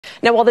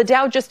Now, while the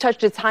Dow just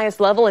touched its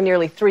highest level in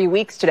nearly 3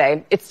 weeks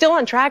today, it's still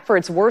on track for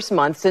its worst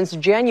month since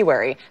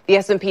January. The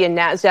S&P and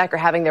Nasdaq are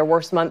having their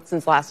worst month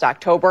since last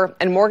October,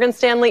 and Morgan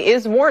Stanley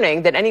is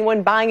warning that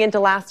anyone buying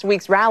into last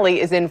week's rally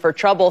is in for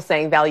trouble,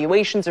 saying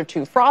valuations are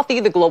too frothy,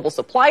 the global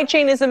supply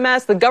chain is a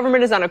mess, the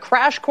government is on a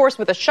crash course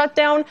with a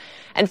shutdown,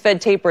 and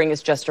Fed tapering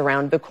is just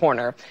around the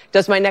corner.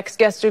 Does my next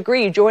guest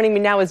agree? Joining me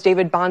now is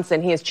David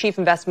Bahnsen. He is Chief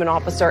Investment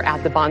Officer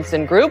at the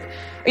Bahnsen Group.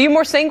 Are you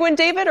more sanguine,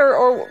 David,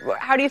 or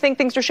how do you think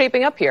things are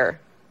shaping up here?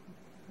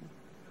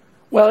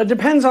 Well, it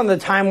depends on the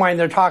timeline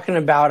they're talking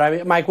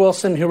about. Mike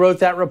Wilson, who wrote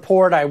that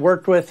report, I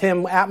worked with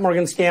him at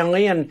Morgan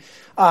Stanley, and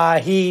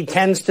he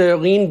tends to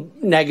lean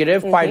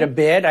negative quite a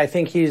bit. I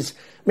think he's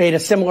made a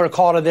similar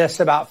call to this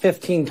about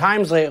 15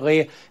 times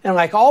lately. And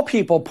like all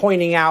people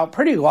pointing out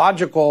pretty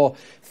logical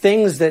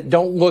things that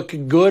don't look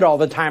good all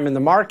the time in the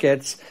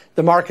markets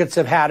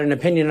have had an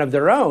opinion of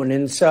their own.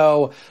 And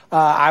so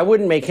I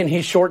wouldn't make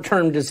any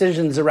short-term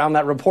decisions around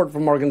that report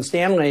from Morgan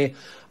Stanley.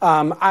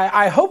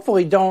 I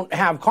hopefully don't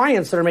have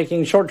clients that are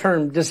making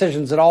short-term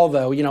decisions at all,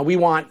 though. You know, we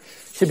want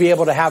to be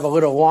able to have a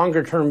little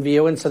longer-term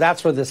view. And so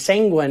that's where the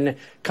sanguine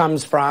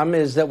comes from,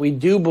 is that we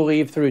do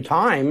believe through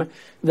time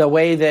the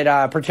way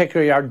that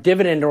particularly our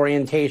dividend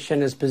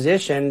orientation is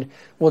positioned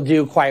will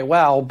do quite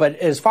well. But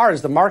as far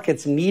as the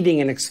markets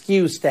needing an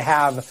excuse to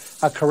have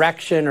a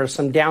correction or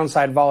some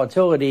downside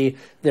volatility,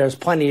 there's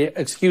plenty of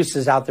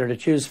excuses out there to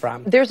choose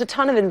from. There's a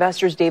ton of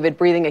investors, David,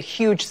 breathing a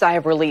huge sigh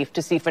of relief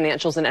to see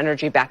financials and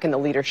energy back in the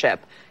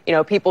leadership. You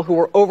know, people who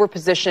were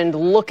overpositioned,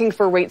 looking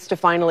for rates to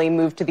finally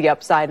move to the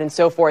upside and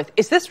so forth.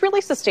 Is this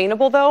really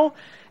sustainable, though?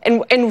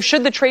 And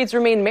should the trades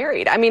remain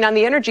married? I mean, on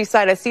the energy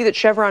side, I see that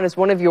Chevron is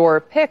one of your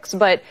picks,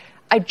 but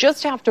I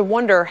just have to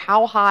wonder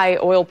how high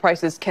oil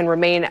prices can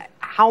remain,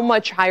 how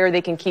much higher they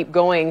can keep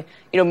going.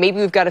 You know, maybe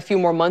we've got a few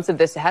more months of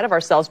this ahead of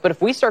ourselves, but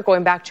if we start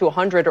going back to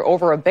 100 or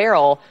over a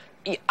barrel,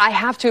 I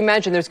have to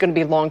imagine there's going to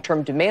be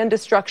long-term demand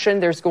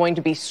destruction. There's going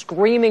to be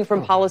screaming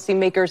from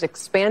policymakers,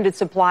 expanded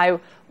supply.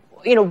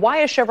 You know, why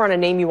is Chevron a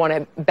name you want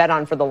to bet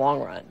on for the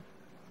long run?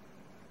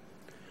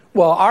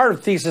 Well, our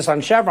thesis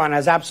on Chevron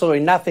has absolutely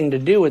nothing to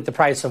do with the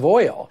price of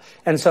oil.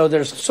 And so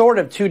there's sort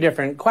of two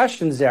different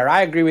questions there.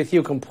 I agree with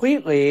you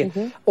completely.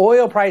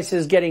 Oil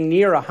prices getting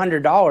near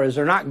 $100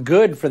 are not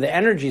good for the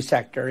energy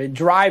sector. It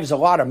drives a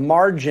lot of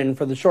margin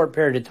for the short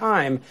period of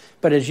time.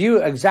 But as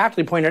you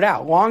exactly pointed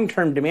out,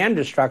 long-term demand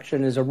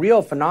destruction is a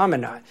real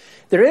phenomenon.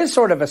 There is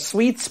sort of a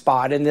sweet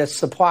spot in this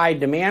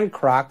supply-demand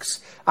crux.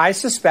 I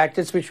suspect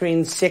it's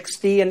between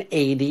 60 and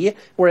 80.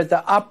 We're at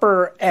the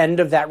upper end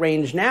of that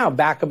range now,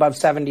 back above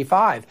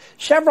 75.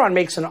 Chevron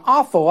makes an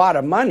awful lot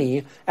of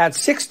money at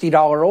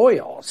 $60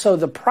 oil. So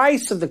the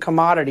price of the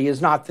commodity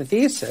is not the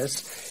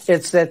thesis.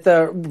 It's that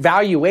the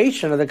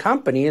valuation of the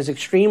company is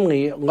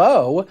extremely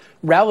low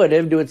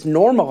relative to its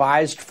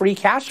normalized free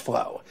cash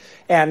flow.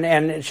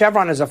 And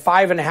Chevron is a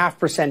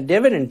 5.5%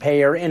 dividend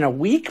payer in a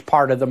weak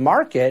part of the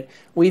market.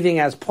 We think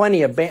has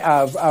plenty of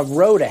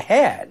road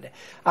ahead.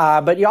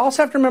 But you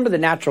also have to remember the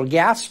natural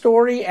gas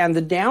story and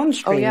the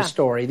downstream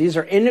story. These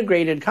are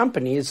integrated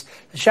companies.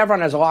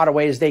 Chevron has a lot of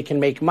ways they can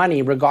make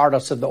money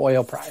regardless of the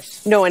oil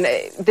price. No, and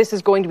this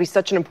is going to be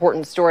such an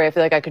important story. I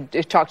feel like I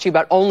could talk to you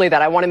about only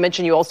that. I want to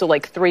mention you also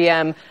like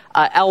 3M,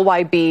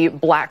 LYB,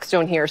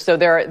 Blackstone here. So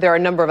there are a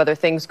number of other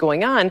things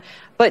going on.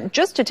 But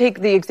just to take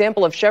the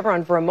example of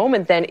Chevron for a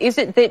moment, then, is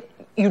it that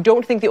you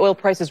don't think the oil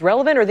price is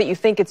relevant, or that you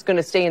think it's going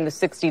to stay in the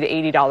 $60 to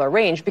 $80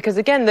 range? Because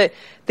again,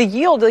 the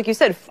yield, like you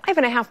said,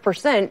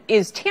 5.5%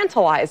 is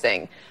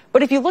tantalizing.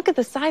 But if you look at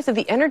the size of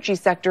the energy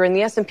sector in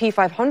the S&P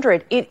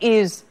 500,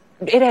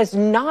 it has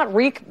not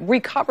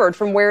recovered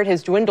from where it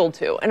has dwindled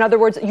to. In other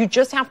words, you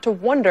just have to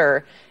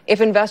wonder if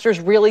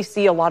investors really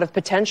see a lot of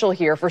potential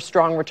here for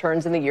strong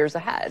returns in the years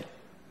ahead.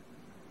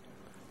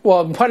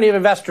 Well, plenty of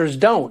investors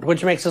don't,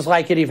 which makes us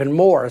like it even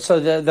more. So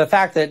the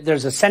fact that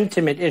there's a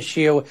sentiment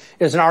issue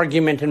is an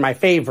argument in my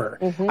favor.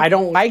 I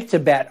don't like to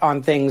bet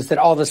on things that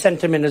all the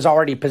sentiment is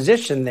already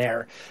positioned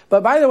there.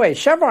 But by the way,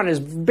 Chevron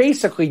has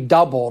basically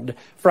doubled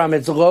from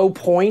its low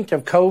point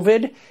of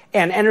COVID,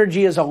 and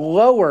energy is a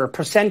lower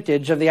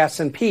percentage of the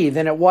S&P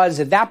than it was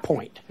at that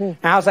point. Now,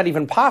 how's that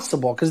even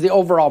possible? Because the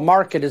overall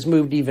market has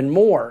moved even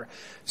more.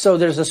 So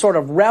there's a sort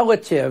of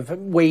relative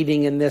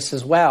weighting in this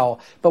as well.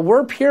 But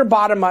we're pure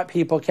bottom-up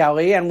people,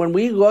 Kelly, and when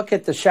we look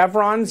at the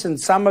Chevrons and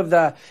some of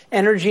the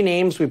energy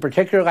names we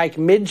particularly like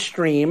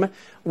midstream,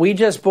 we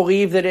just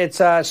believe that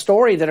it's a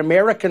story that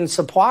American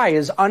supply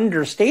is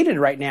understated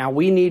right now.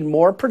 We need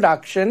more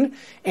production,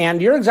 and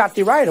you're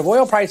exactly right. If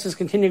oil prices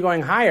continue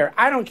going higher,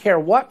 I don't care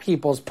what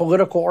people's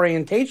political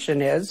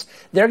orientation is,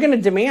 they're going to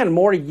demand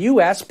more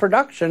U.S.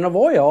 production of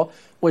oil,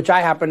 which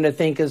I happen to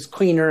think is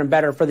cleaner and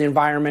better for the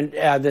environment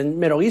than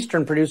Middle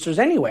Eastern producers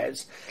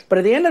anyways. But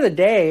at the end of the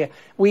day,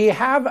 we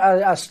have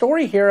a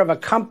story here of a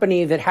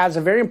company that has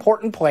a very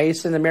important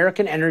place in the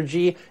American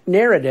energy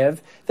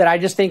narrative that I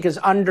just think is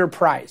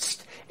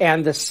underpriced.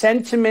 And the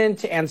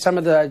sentiment and some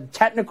of the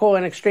technical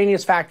and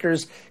extraneous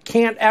factors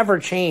can't ever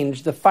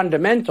change the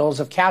fundamentals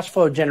of cash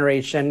flow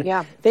generation.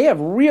 Yeah. They have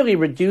really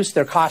reduced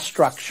their cost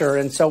structure,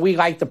 and so we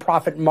like the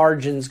profit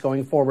margins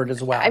going forward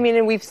as well. I mean,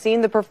 and we've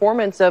seen the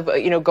performance of,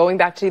 going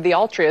back to the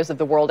Altrias of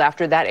the world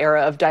after that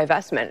era of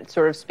divestment. It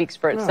sort of speaks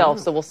for itself,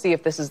 so we'll see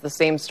if this is the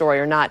same story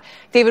or not.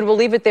 David, we'll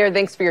leave it there.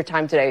 Thanks for your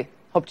time today.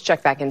 Hope to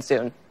check back in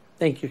soon.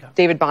 Thank you.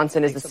 David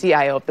Bahnsen is the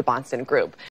CIO of the Bahnsen Group.